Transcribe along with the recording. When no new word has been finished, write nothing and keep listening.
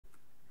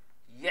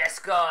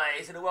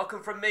guys, and a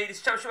welcome from me,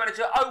 this Championship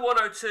Manager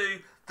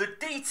 0102, the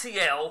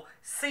D.T.L,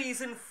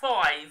 Season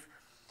 5,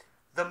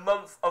 the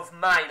month of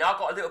May. Now, I've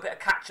got a little bit of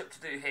catch-up to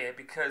do here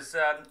because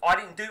I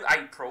didn't do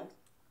April.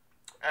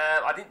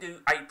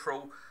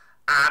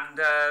 And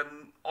I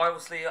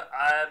obviously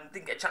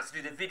didn't get a chance to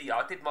do the video.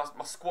 I did my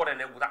squad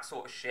and all that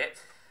sort of shit.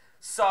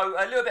 So,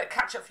 a little bit of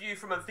catch-up for you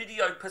from a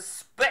video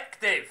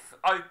perspective.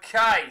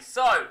 Okay,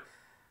 so,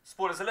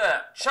 spoilers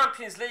alert,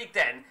 Champions League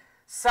then.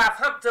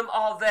 Southampton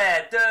are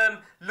there.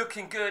 Derm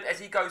looking good as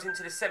he goes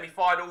into the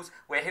semi-finals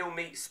where he'll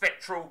meet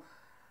Spectral.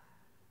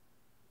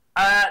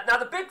 Now,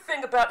 the big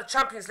thing about the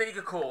Champions League,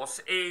 of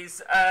course,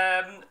 is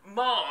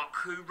Mark,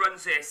 who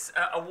runs this,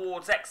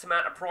 awards X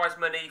amount of prize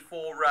money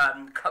for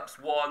Cups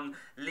won,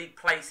 league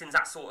placings,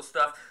 that sort of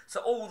stuff. So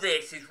all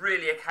this is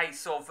really a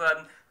case of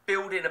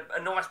building a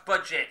nice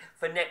budget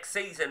for next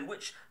season,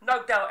 which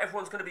no doubt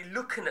everyone's going to be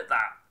looking at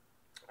that.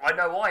 I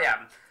know I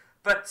am.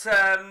 But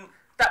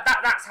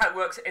that's how it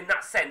works in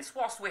that sense.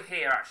 Whilst we're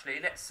here, actually,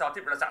 I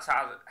didn't realise that's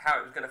how it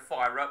was going to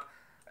fire up.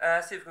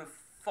 See if we can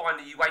find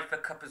the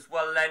UEFA Cup as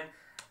well then.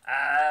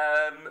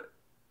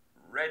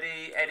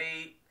 Ready,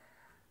 Eddie.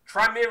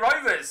 Tranmere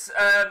Rovers.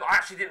 I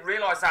actually didn't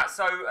realise that.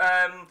 So,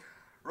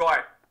 right.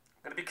 I'm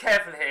going to be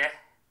careful here.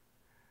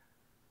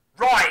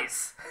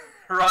 Rise.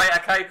 Right,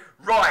 okay.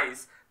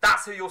 Rise.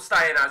 That's who you're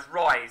staying as.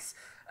 Rise.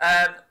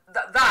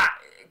 That,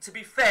 to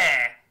be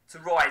fair to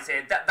Rise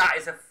here, that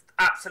is an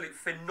absolute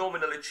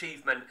phenomenal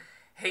achievement.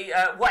 He,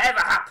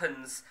 whatever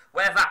happens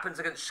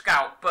against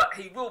Scout, but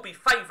he will be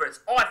favourites.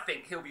 I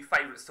think he'll be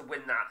favourites to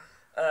win that.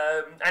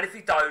 And if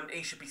he don't,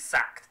 he should be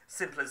sacked.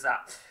 Simple as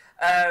that.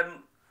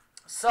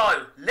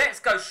 So let's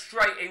go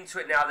straight into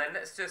it now. Then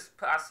let's just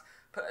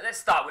let's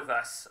start with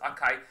us.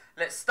 Okay,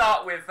 let's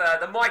start with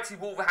the mighty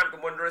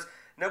Wolverhampton Wanderers.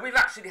 Now we've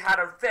actually had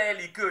a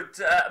fairly good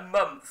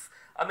month.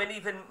 I mean,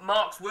 even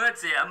Mark's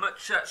words here, a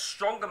much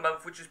stronger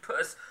month, which has put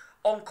us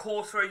on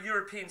course for a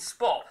European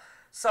spot.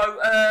 So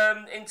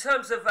in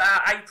terms of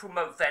our April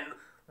month, then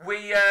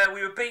we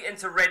were beaten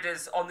to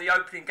Redders on the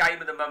opening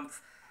game of the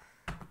month,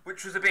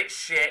 which was a bit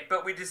shit,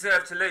 but we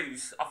deserved to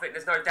lose. I think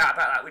there's no doubt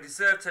about that. We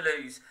deserved to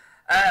lose.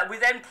 We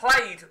then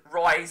played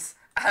Rise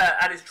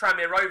and his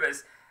Tranmere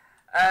Rovers.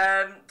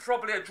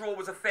 Probably a draw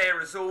was a fair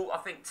result. I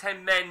think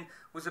 10 men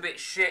was a bit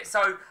shit.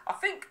 So I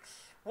think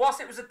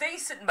whilst it was a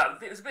decent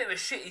month, it was a bit of a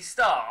shitty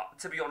start,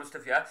 to be honest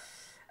with you.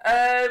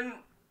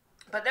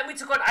 But then we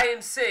took on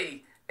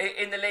AMC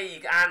in the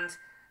league and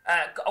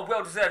got a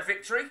well-deserved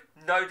victory.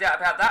 No doubt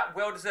about that.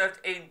 Well-deserved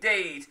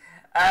indeed.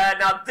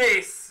 Now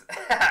this,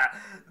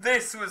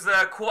 this was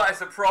quite a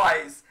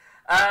surprise.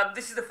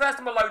 This is the first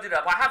time I loaded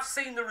up. I have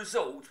seen the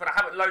results, but I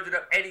haven't loaded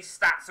up any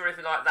stats or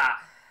anything like that.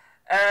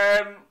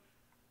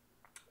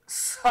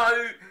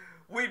 So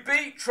we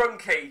beat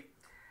Trunky,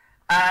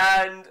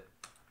 and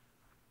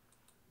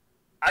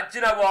do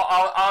you know what?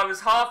 I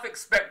was half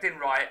expecting,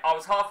 right? I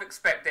was half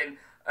expecting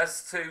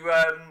us to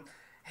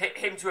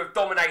him to have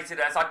dominated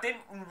us. I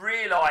didn't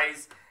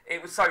realise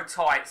it was so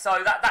tight.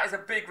 So that is a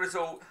big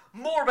result.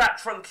 More about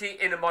Trunky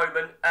in a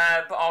moment,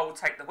 but I will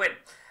take the win.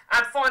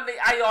 And finally,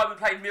 AI, we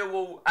played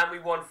Millwall and we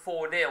won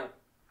 4-0.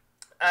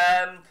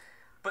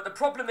 But the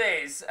problem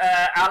is,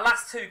 our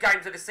last two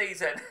games of the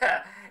season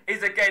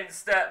is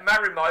against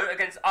Marimo,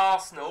 against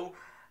Arsenal,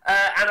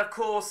 and of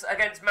course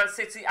against Man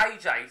City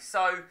AJ.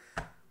 So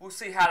we'll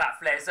see how that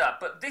flares up.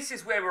 But this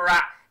is where we're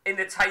at in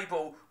the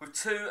table with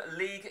 2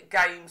 league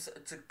games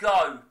to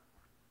go.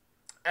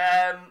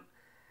 I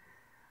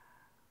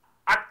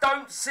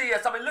don't see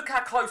us. I mean, look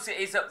how close it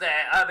is up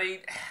there. I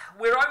mean,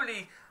 we're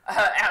only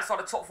outside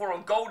the top 4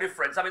 on goal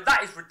difference. I mean,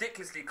 that is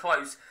ridiculously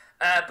close.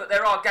 But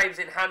there are games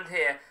in hand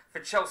here for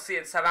Chelsea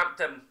and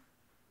Southampton.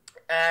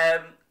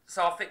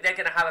 So I think they're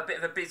going to have a bit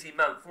of a busy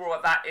month. More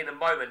of that in a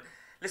moment.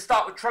 Let's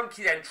start with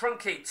Trunky then.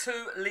 Trunky,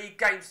 2 league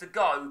games to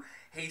go.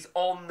 He's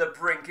on the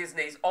brink, isn't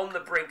he? He's on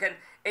the brink. And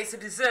it's a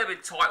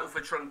deserved title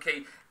for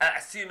Trunky,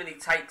 assuming he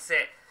takes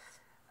it.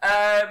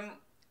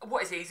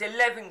 What is he? He's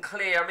 11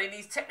 clear. I mean,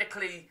 he's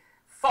technically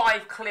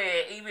 5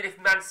 clear. Even if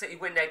Man City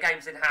win their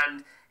games in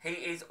hand, he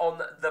is on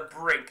the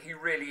brink. He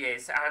really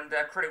is. And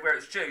credit where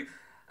it's due.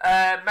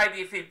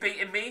 Maybe if he'd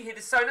beaten me, he'd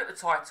have sewn up the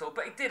title.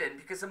 But he didn't,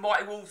 because the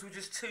mighty Wolves were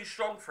just too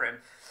strong for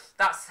him.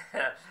 That's...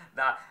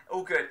 nah,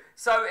 all good.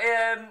 So,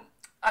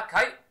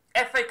 okay.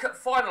 FA Cup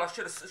final. I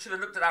should have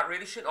looked at that,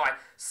 really, shouldn't I?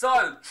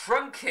 So,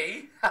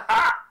 Trunky...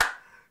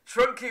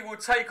 Trunky will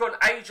take on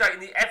AJ in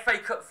the FA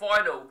Cup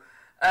final.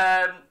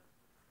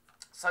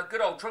 So,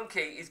 good old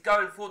Trunky is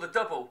going for the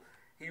double.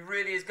 He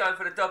really is going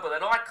for the double.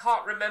 And I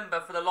can't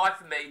remember for the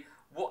life of me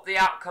what the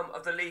outcome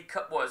of the League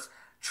Cup was.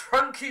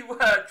 Trunky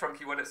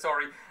won it,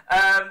 sorry.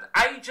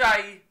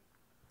 AJ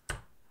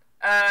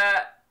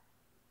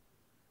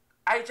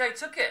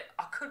took it.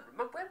 I couldn't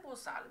remember. When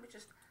was that? Let me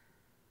just...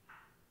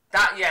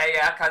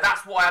 yeah, okay.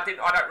 That's why I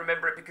don't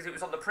remember it, because it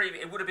was on the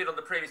previous... It would have been on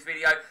the previous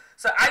video.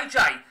 So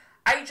AJ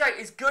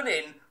is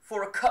gunning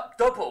for a cup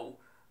double.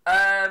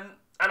 And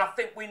I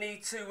think we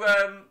need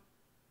to...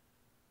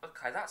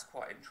 Okay, that's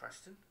quite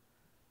interesting.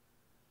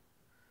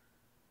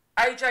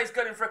 AJ's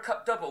gunning for a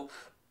cup double.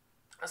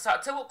 So I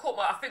tell you what caught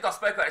my... I think I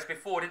spoke about this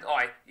before, didn't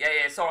I?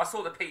 Yeah, sorry, I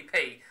saw the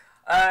PP.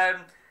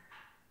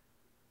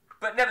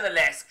 But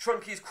nevertheless,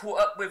 Trunky's caught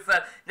up with...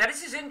 now,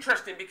 this is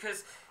interesting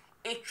because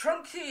if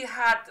Trunky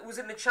was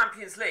in the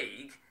Champions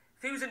League,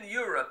 if he was in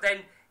Europe, then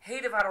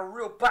he'd have had a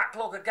real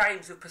backlog of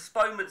games with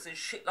postponements and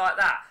shit like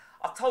that.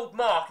 I've told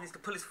Mark he needs to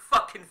pull his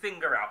fucking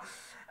finger out.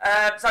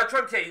 So,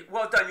 Trunky,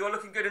 well done, you're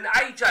looking good. And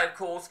AJ, of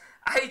course,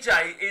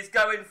 AJ is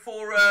going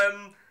for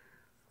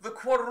the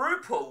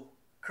quadruple,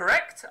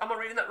 correct? Am I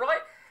reading that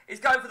right? He's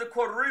going for the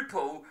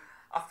quadruple.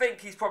 I think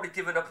he's probably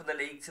given up on the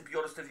league, to be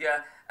honest with you.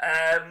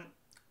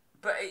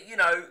 But, you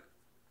know...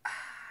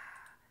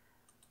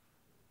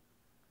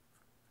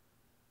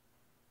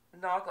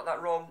 No, I got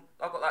that wrong.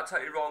 I got that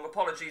totally wrong.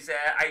 Apologies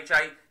there,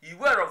 AJ. You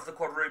were off the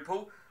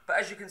quadruple. But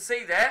as you can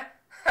see there...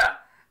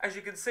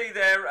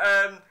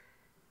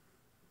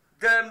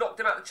 Derm knocked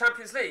him out of the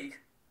Champions League.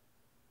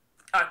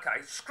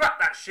 Okay, scrap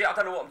that shit. I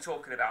don't know what I'm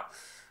talking about.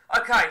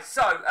 Okay,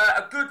 so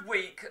a good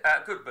week,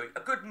 a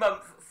good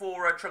month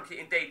for Trunky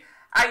indeed.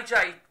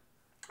 AJ,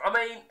 I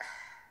mean,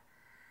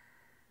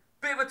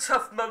 bit of a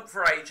tough month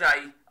for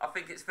AJ. I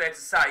think it's fair to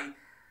say.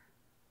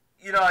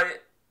 You know,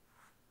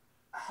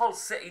 Hull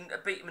City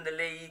beat him in the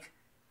league,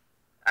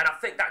 and I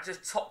think that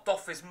just topped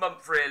off his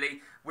month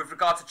really with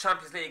regard to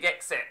Champions League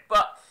exit.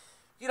 But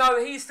you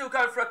know, he's still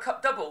going for a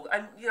cup double,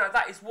 and you know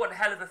that is one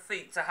hell of a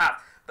feat to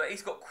have. But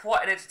he's got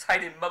quite an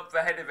entertaining month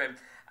ahead of him.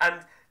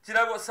 And do you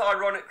know what's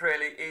ironic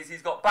really is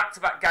he's got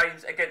back-to-back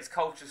games against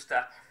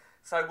Colchester.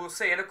 So we'll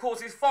see. And of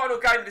course his final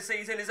game of the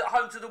season is at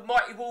home to the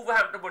mighty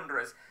Wolverhampton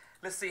Wanderers.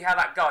 Let's see how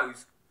that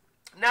goes.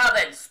 Now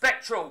then,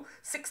 Spectral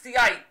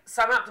 68,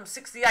 Southampton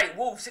 68,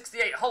 Wolves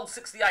 68, Hull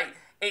 68.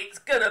 It's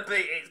gonna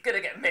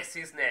get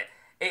messy, isn't it?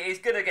 It is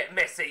gonna get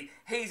messy.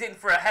 He's in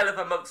for a hell of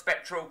a month,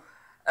 Spectral.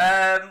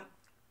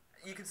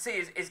 You can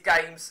see his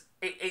games.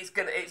 It's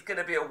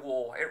gonna be a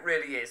war. It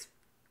really is.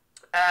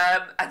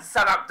 And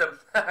Southampton.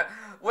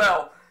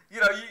 Well, you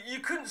know, you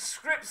couldn't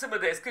script some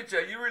of this, could you?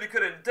 You really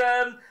couldn't.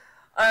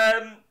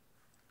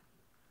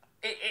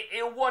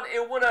 He'll want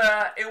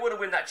to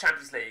win that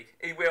Champions League.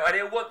 He will, and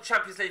he'll want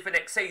Champions League for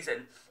next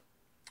season.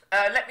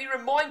 Let me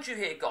remind you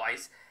here,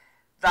 guys,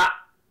 that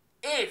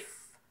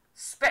if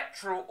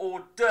Spectral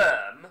or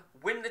Derm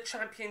win the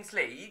Champions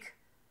League,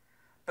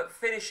 but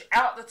finish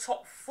out the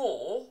top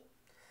four.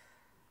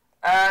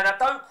 Now,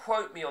 don't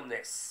quote me on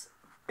this,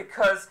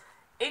 because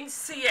in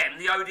CM,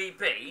 the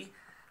ODB,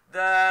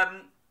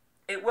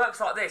 it works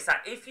like this,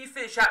 that if you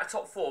finish out the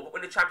top four but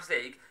win the Champions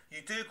League,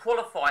 you do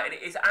qualify, and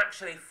it is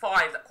actually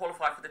 5 that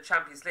qualify for the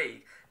Champions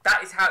League.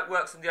 That is how it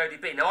works on the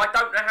ODB. Now, I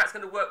don't know how it's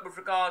going to work with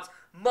regards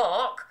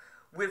Mark,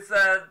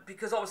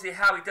 because obviously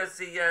how he does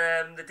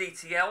the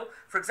D.T.L.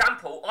 For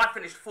example, I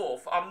finished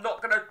 4th. I'm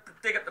not going to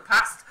dig up the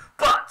past,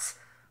 but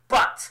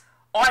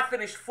I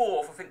finished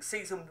 4th, I think,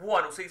 season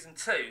 1 or season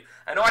 2,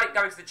 and I didn't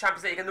go into the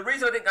Champions League. And the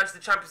reason I didn't go into the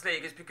Champions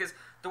League is because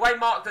the way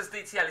Mark does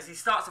D.T.L. is he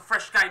starts a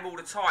fresh game all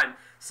the time.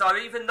 So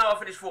even though I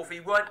finished 4th, he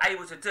weren't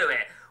able to do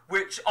it,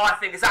 which I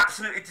think is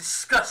absolutely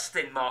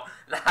disgusting, Mark.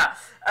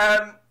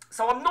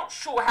 So I'm not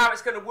sure how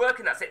it's going to work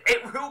in that sense.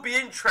 It will be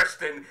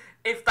interesting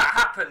if that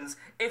happens.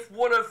 If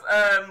one of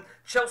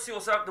Chelsea or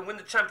Southampton win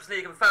the Champions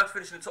League and fail to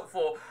finish in the top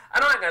 4,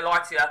 and I ain't going to lie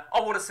to you, I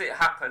want to see it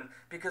happen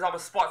because I'm a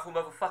spiteful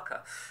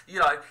motherfucker, you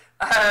know.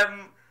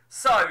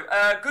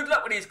 Good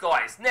luck with these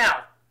guys.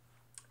 Now,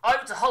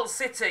 over to Hull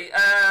City.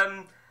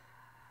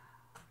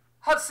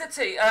 Hull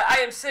City,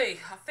 AMC,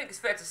 I think it's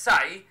fair to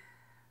say,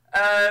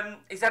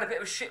 he's had a bit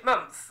of a shit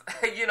month.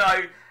 You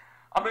know,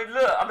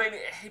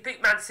 he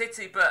beat Man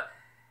City, but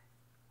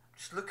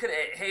just look at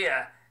it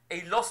here.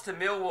 He lost to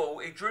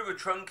Millwall. He drew with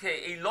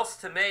Trunky. He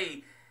lost to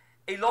me.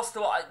 He lost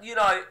to, you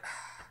know,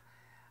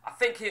 I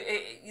think,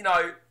 you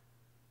know,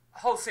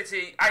 Hull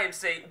City,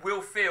 AMC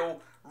will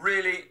feel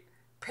really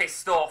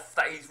pissed off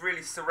that he's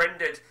really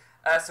surrendered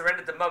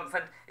the month.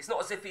 And it's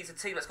not as if he's a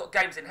team that's got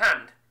games in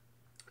hand.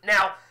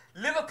 Now,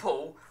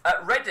 Liverpool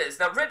at Redders.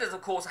 Now, Redders,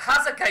 of course,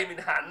 has a game in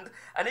hand,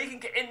 and he can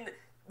get in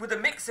with a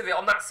mix of it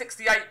on that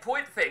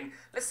 68-point thing.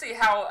 Let's see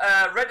how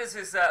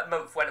Redders'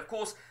 month went. Of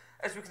course,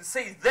 as we can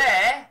see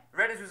there,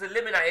 Redders was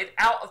eliminated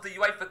out of the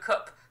UEFA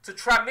Cup to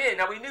Tranmere.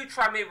 Now, we knew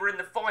Tranmere were in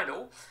the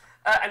final.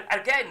 And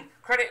again,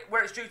 credit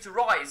where it's due to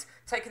Rise.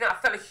 Taking out a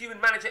fellow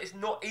human manager is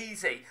not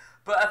easy.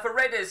 But for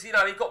Redders, you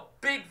know, he got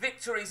big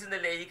victories in the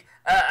league.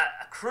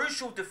 A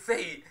crucial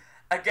defeat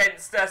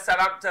against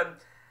Southampton,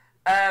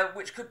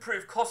 which could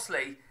prove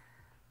costly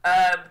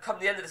come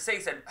the end of the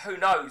season. Who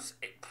knows?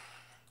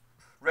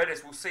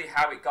 Redders, we'll see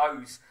how it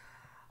goes.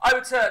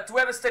 Over to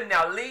Everton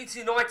now. Leeds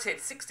United,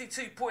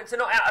 62 points. They're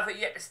not out of it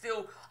yet. They're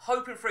still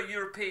hoping for a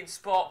European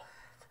spot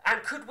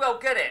and could well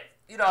get it.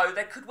 You know,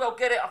 they could well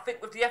get it. I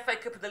think with the FA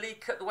Cup and the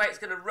League Cup, the way it's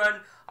going to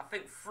run, I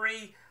think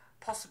three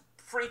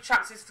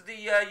chances for the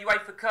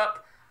UEFA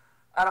Cup.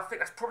 And I think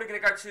that's probably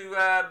going to go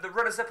to the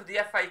runners-up of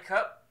the FA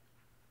Cup,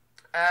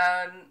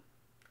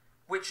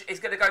 which is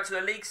going to go to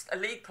a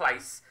league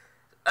place.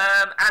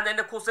 And then,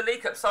 of course, the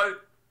League Cup. So,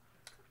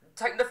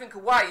 take nothing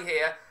away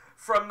here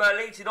from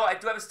Leeds United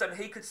to Everton,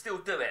 he could still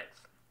do it.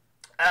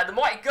 The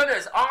Mighty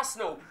Gunners,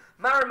 Arsenal,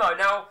 Marimo.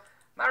 Now,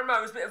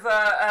 Marimo was a bit of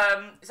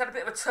a... he's had a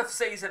bit of a tough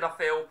season, I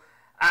feel.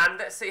 And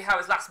let's see how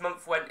his last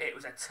month went. It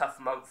was a tough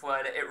month,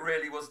 wasn't it? It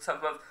really was a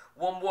tough month.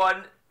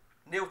 1-1,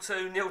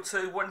 0-2,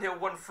 0-2, 1-0,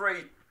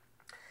 1-3.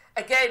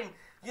 Again,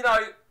 you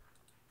know,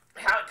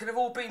 how it could have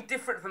all been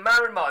different for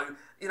Marimo.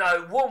 You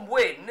know, one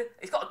win,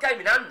 he's got a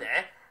game in hand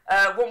there.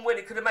 One win,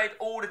 it could have made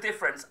all the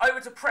difference. Over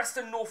to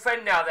Preston North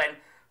End now then.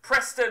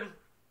 Preston,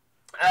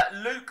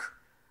 Luke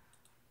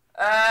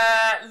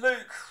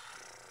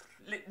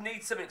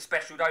needs something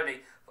special, don't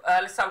he?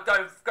 Let's have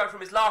go from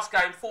his last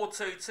game,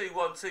 4-2,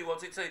 2-1, 2-1,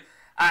 2-2.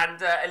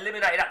 And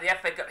eliminated at the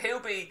FA Cup. He'll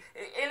be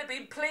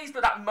pleased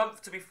with that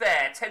month, to be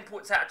fair. 10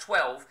 points out of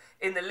 12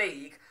 in the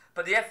league.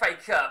 But the FA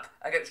Cup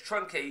against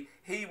Trunky,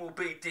 he will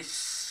be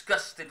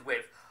disgusted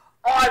with.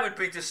 I would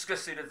be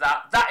disgusted with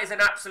that. That is an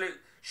absolute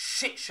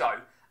shit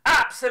show.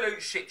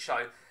 Absolute shit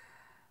show.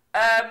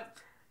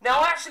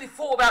 Now, I actually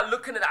thought about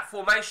looking at that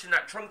formation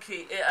that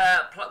Trunky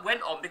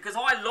went on, because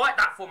I like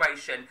that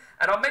formation.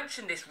 And I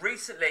mentioned this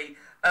recently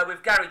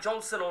with Gary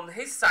Johnson on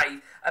his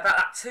save about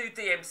that 2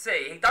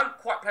 DMC. He don't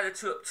quite play the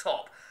 2 up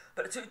top,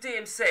 but the 2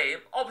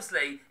 DMC,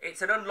 obviously,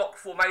 it's an unlocked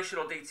formation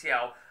on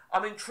D.T.L.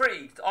 I'm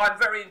intrigued. I'm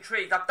very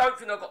intrigued. I don't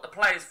think I've got the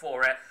players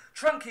for it.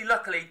 Trunky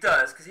luckily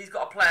does, because he's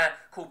got a player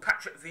called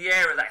Patrick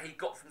Vieira that he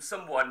got from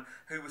someone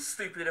who was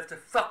stupid enough to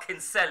fucking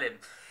sell him.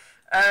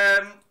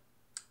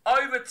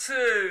 Over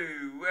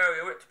to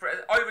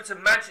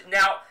Manchester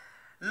now.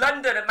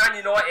 London and Man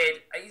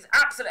United.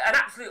 It's an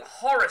absolute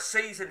horror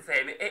season for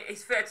him.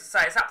 It's fair to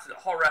say it's absolute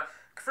horror.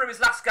 From his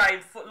last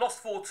game,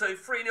 lost 4-2,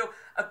 3-0.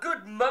 A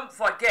good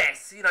month, I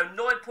guess. You know,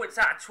 9 points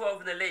out of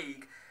 12 in the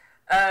league.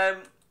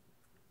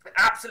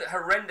 Absolute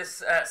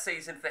horrendous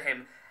season for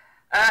him.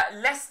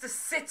 Leicester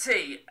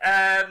City.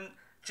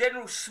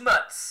 General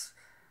Smuts,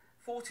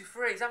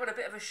 43. He's having a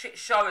bit of a shit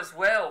show as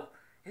well.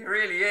 He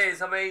really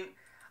is. I mean,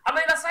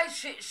 I say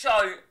shit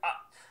show.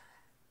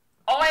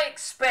 I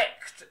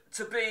expect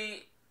to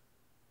be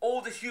all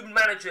the human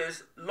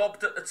managers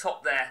lobbed at the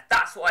top there.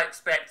 That's what I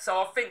expect.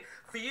 So I think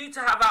for you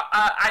to have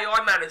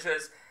AI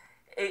managers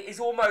is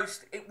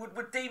almost, it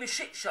would deem a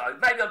shit show.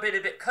 Maybe I'm being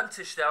a bit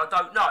cuntish there, I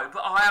don't know, but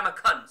I am a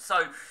cunt.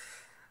 So,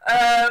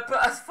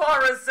 but as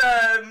far as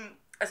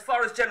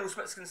General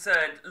Smith's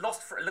concerned,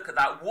 look at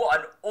that. What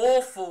an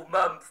awful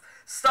month.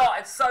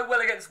 Started so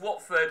well against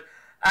Watford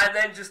and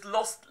then just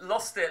lost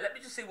it. Let me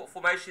just see what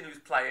formation he was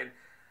playing.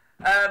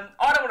 I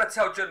don't want to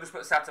tell General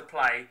Smiths how to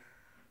play,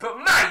 but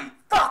mate,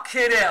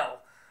 fucking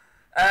hell.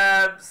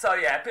 So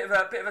yeah, a bit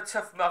of a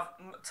tough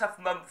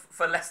month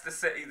for Leicester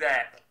City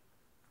there.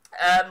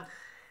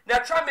 Now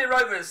Tranmere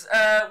Rovers,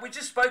 we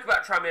just spoke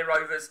about Tranmere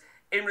Rovers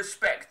in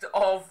respect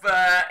of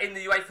in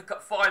the UEFA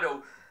Cup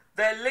final.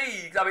 Their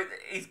league, I mean,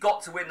 he's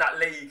got to win that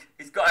league.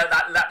 He's got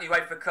that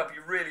UEFA Cup. He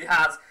really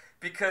has,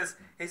 because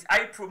his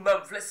April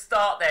month. Let's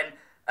start then.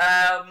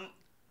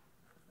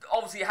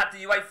 Obviously, he had the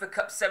UEFA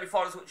Cup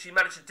semi-finals, which he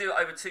managed to do it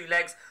over 2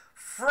 legs.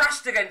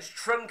 Thrashed against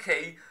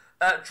Trunky,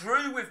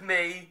 drew with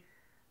me,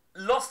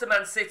 lost to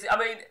Man City. I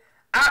mean,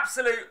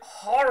 absolute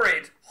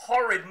horrid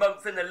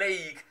month in the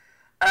league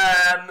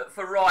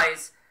for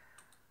Rise.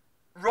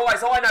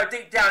 Rise, I know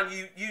deep down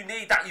you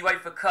need that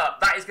UEFA Cup.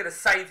 That is going to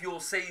save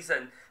your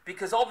season.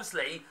 Because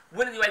obviously,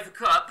 winning the UEFA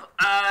Cup,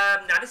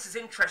 now this is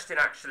interesting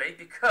actually,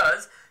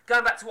 because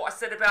going back to what I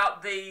said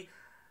about the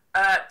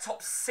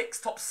top 6,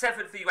 top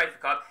 7 for UEFA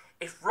Cup,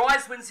 if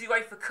Rise wins the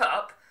UEFA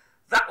Cup,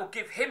 that will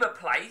give him a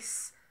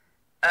place,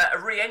 a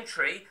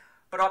re-entry,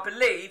 but I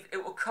believe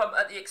it will come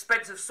at the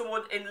expense of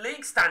someone in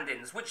league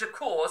standings, which of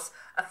course,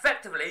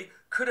 effectively,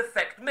 could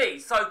affect me.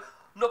 So,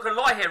 I'm not going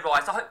to lie here,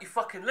 Rise, I hope you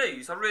fucking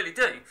lose, I really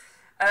do.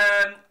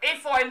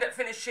 If I end up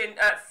finishing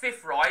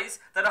 5th, Rise,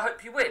 then I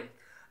hope you win.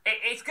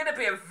 It's going to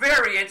be a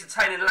very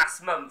entertaining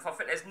last month, I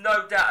think there's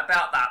no doubt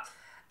about that.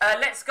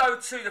 Let's go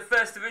to the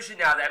First Division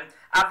now then,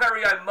 our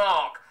very own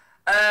Mark.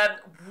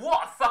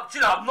 What a fuck, do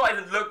you know, I've not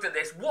even looked at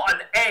this. What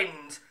an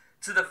end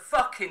to the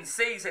fucking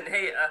season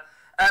here.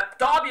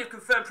 Derby have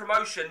confirmed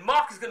promotion.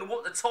 Mark is going to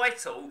want the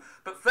title,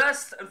 but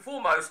first and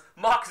foremost,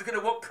 Mark is going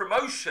to want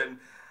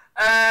promotion.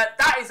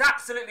 That is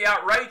absolutely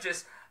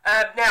outrageous.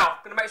 Now,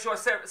 I'm going to make sure I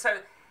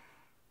say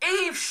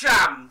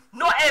Evesham,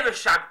 not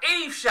Eversham,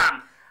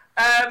 Evesham.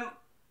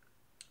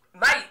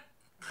 Mate,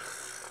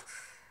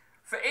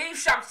 for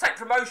Evesham to take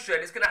promotion,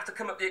 it's going to have to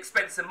come at the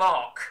expense of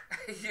Mark.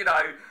 You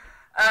know,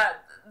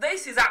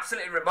 this is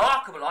absolutely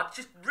remarkable. I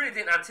just really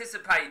didn't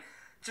anticipate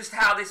just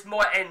how this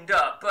might end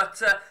up. But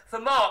for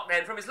Mark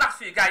then, from his last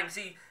few games,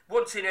 he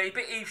won 2-0, he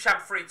beat Evesham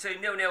 3-2,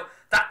 0-0.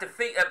 That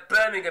defeat at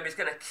Birmingham is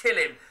going to kill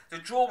him. The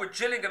draw with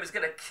Gillingham is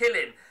going to kill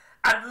him.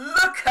 And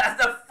look at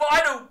the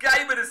final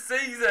game of the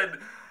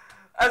season.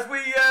 As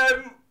we...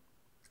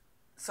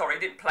 Sorry,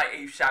 he didn't play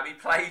Evesham. He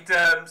played...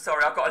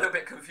 sorry, I got a little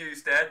bit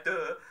confused there.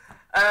 Duh.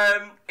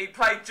 He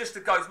played Just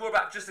the Ghost, more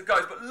about Just the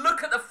Ghost. But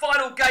look at the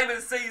final game of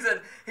the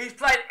season. He's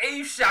played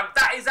Evesham.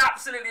 That is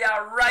absolutely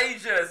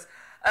outrageous.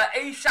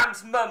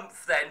 Evesham's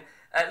month then,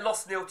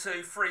 lost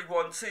 0-2, 3-1,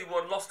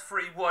 2-1, lost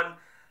 3-1,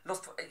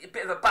 lost a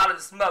bit of a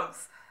balanced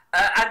month.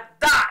 And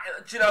that,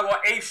 do you know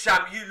what,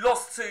 Evesham, you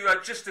lost to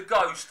Just a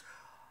Ghost.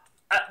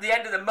 at the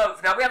end of the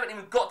month. Now, we haven't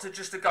even got to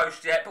Just a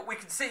Ghost yet, but we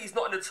can see he's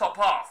not in the top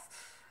half.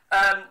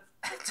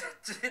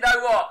 Do you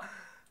know what?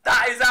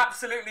 That is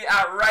absolutely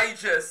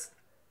outrageous.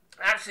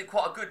 Actually,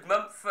 quite a good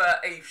month for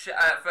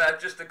for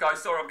Just a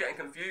Ghost. Sorry, I'm getting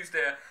confused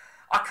here.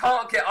 I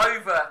can't get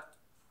over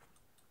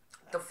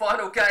the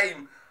final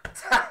game.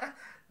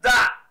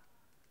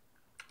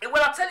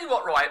 Well, I'll tell you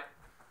what, right,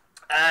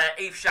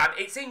 Evesham,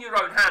 it's in your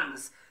own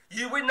hands.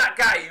 You win that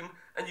game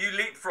and you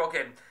leapfrog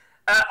him.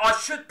 I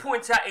should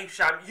point out,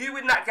 Evesham, you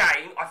win that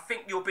game, I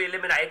think you'll be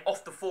eliminated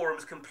off the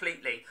forums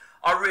completely.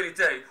 I really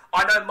do.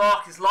 I know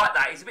Mark is like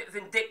that. He's a bit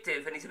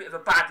vindictive and he's a bit of a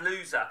bad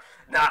loser.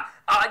 Now,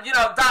 you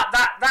know,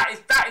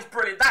 that is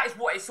brilliant. That is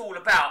what it's all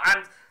about.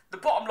 And the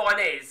bottom line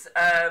is,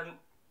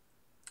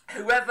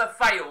 whoever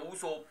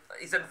fails or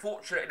is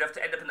unfortunate enough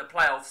to end up in the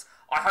playoffs,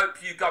 I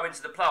hope you go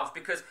into the playoffs,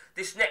 because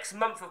this next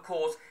month, of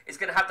course, is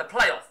going to have the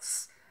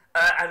playoffs.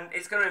 And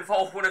it's going to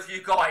involve one of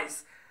you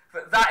guys.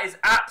 But that is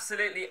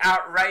absolutely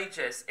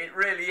outrageous. It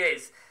really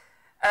is.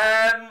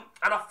 And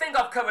I think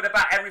I've covered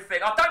about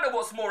everything. I don't know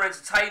what's more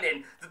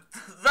entertaining,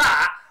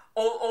 that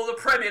or the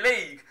Premier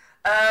League.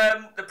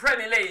 The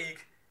Premier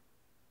League,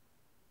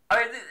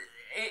 I mean,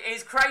 it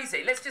is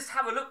crazy. Let's just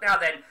have a look now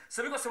then.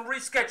 So we've got some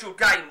rescheduled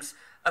games.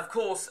 Of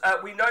course,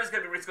 we know there's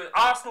going to be rescheduled.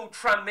 Arsenal,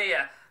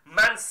 Tranmere,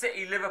 Man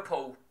City,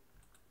 Liverpool.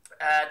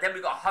 Then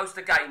we've got a host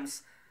of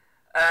games,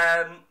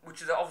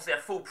 which is obviously a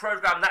full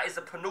programme. That is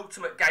the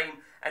penultimate game.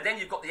 And then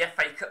you've got the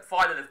FA Cup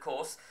final, of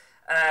course,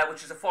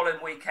 which is the following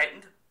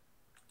weekend.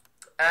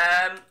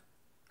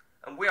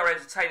 And we are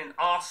entertaining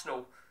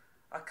Arsenal.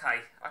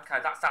 Okay,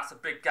 that's a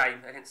big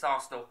game against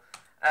Arsenal.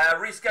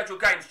 Rescheduled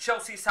games,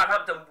 Chelsea,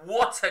 Southampton.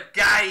 What a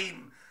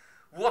game!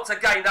 What a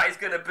game that is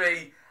going to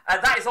be.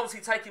 That is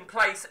obviously taking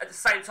place at the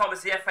same time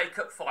as the FA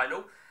Cup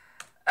final.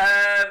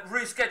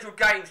 Rescheduled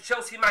games,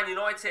 Chelsea, Man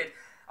United.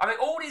 I mean,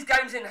 all these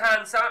games in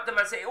hand, Southampton,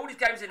 Man City, all these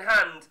games in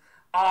hand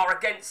are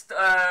against,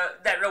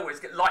 they're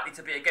always likely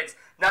to be against.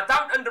 Now,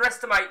 don't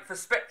underestimate for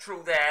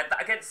Spectral there,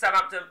 that against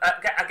Southampton,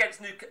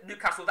 against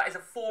Newcastle, that is a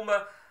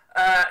former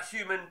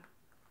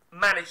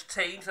human-managed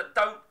team, so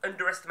don't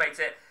underestimate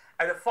it.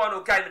 And the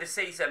final game of the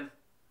season,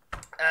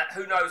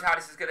 who knows how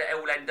this is going to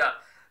all end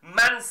up.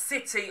 Man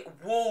City,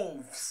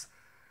 Wolves.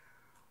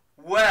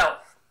 Well,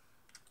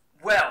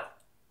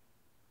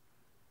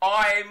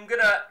 I'm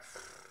gonna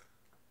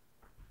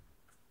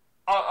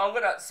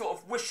sort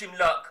of wish him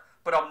luck,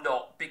 but I'm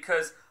not,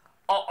 because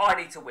I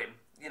need to win.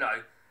 You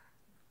know,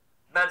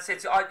 Man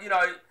City.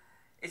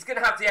 It's going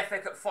to have the FA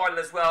Cup final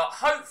as well.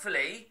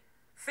 Hopefully,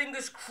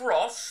 fingers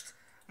crossed,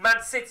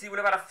 Man City would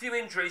have had a few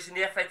injuries in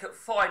the FA Cup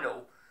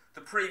final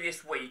the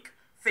previous week.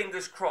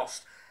 Fingers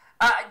crossed.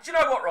 Do you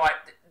know what? Right,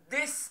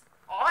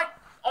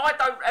 I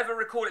don't ever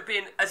recall it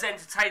being as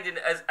entertaining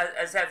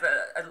as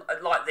ever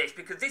like this,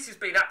 because this has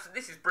been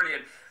this is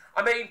brilliant.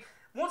 I mean,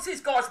 once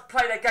these guys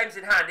play their games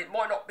in hand, it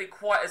might not be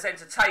quite as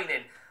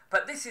entertaining,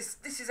 but this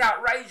is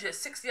outrageous.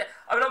 68.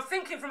 I mean, I'm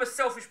thinking from a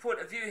selfish point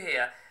of view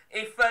here.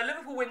 If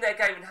Liverpool win their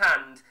game in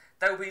hand,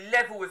 they'll be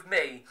level with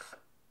me.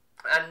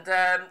 And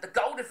the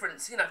goal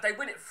difference, you know, if they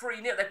win it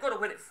 3-0, they've got to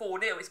win it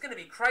 4-0. It's going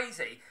to be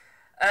crazy.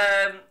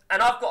 And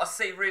I've got to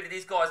see really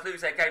these guys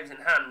lose their games in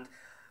hand.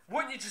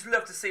 Wouldn't you just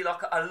love to see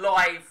like a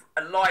live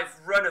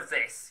run of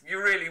this?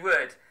 You really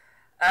would.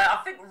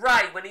 I think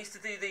Ray, when he used to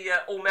do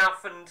the all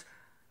mouth and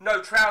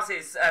no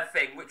trousers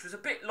thing, which was a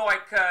bit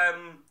like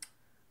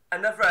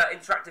another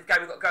interactive game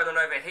we've got going on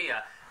over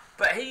here,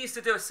 but he used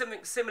to do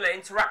something similar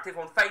interactive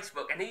on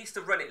Facebook, and he used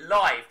to run it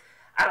live,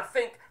 and I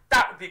think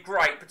that would be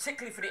great,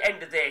 particularly for the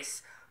end of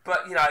this.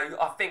 But, you know,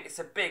 I think it's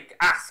a big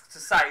ask to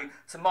say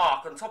to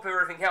Mark, on top of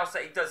everything else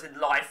that he does in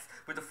life,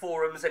 with the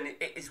forums and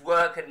his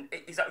work and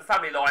his own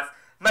family life,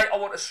 mate, I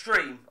want a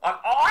stream.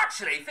 I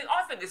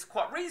think it's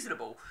quite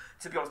reasonable,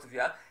 to be honest with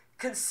you,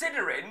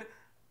 considering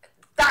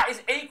that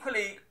is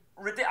equally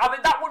ridiculous. I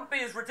mean, that wouldn't be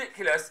as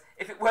ridiculous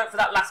if it weren't for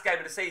that last game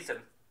of the season.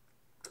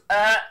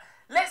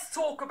 Let's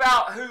talk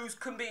about who's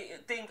can be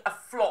deemed a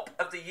flop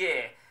of the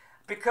year,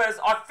 because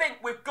I think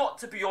we've got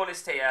to be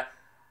honest here.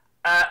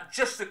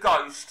 Just a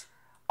Ghost,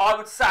 I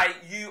would say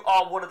you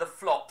are one of the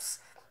flops.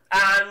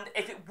 And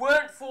if it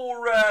weren't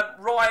for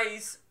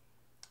Rise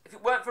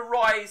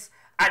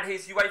and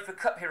his UEFA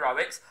Cup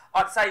heroics,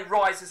 I'd say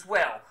Rise as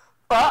well.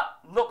 But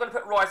I'm not going to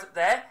put Rise up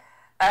there.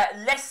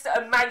 Leicester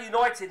and Man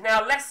United.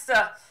 Now,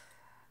 Leicester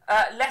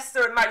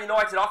and Man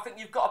United, I think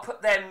you've got to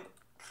put them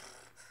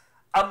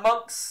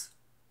amongst...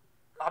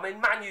 I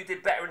mean, Man U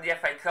did better in the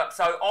FA Cup,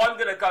 so I'm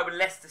going to go with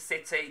Leicester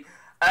City.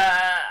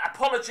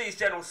 Apologies,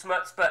 General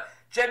Smuts, but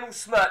General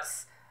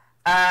Smuts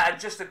and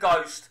Just a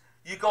Ghost,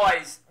 you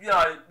guys, you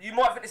know, you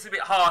might think this is a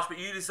bit harsh, but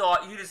you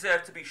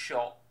deserve to be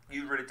shot.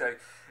 You really do.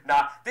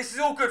 Now, this is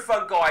all good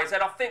fun, guys,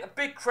 and I think a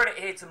big credit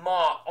here to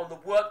Mark on the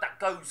work that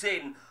goes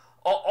in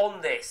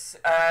on this.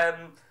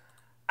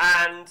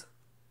 And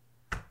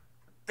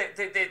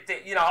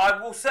you know, I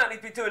will certainly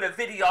be doing a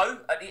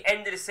video at the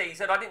end of the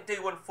season. I didn't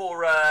do one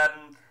for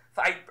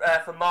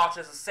March,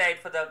 as I said,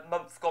 for the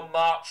month gone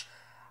March.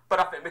 But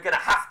I think we're going to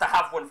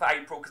have one for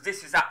April, because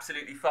this is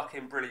absolutely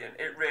fucking brilliant.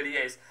 It really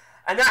is.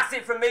 And that's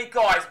it from me,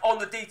 guys, on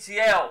the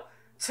DTL.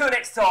 Till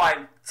next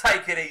time,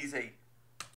 take it easy.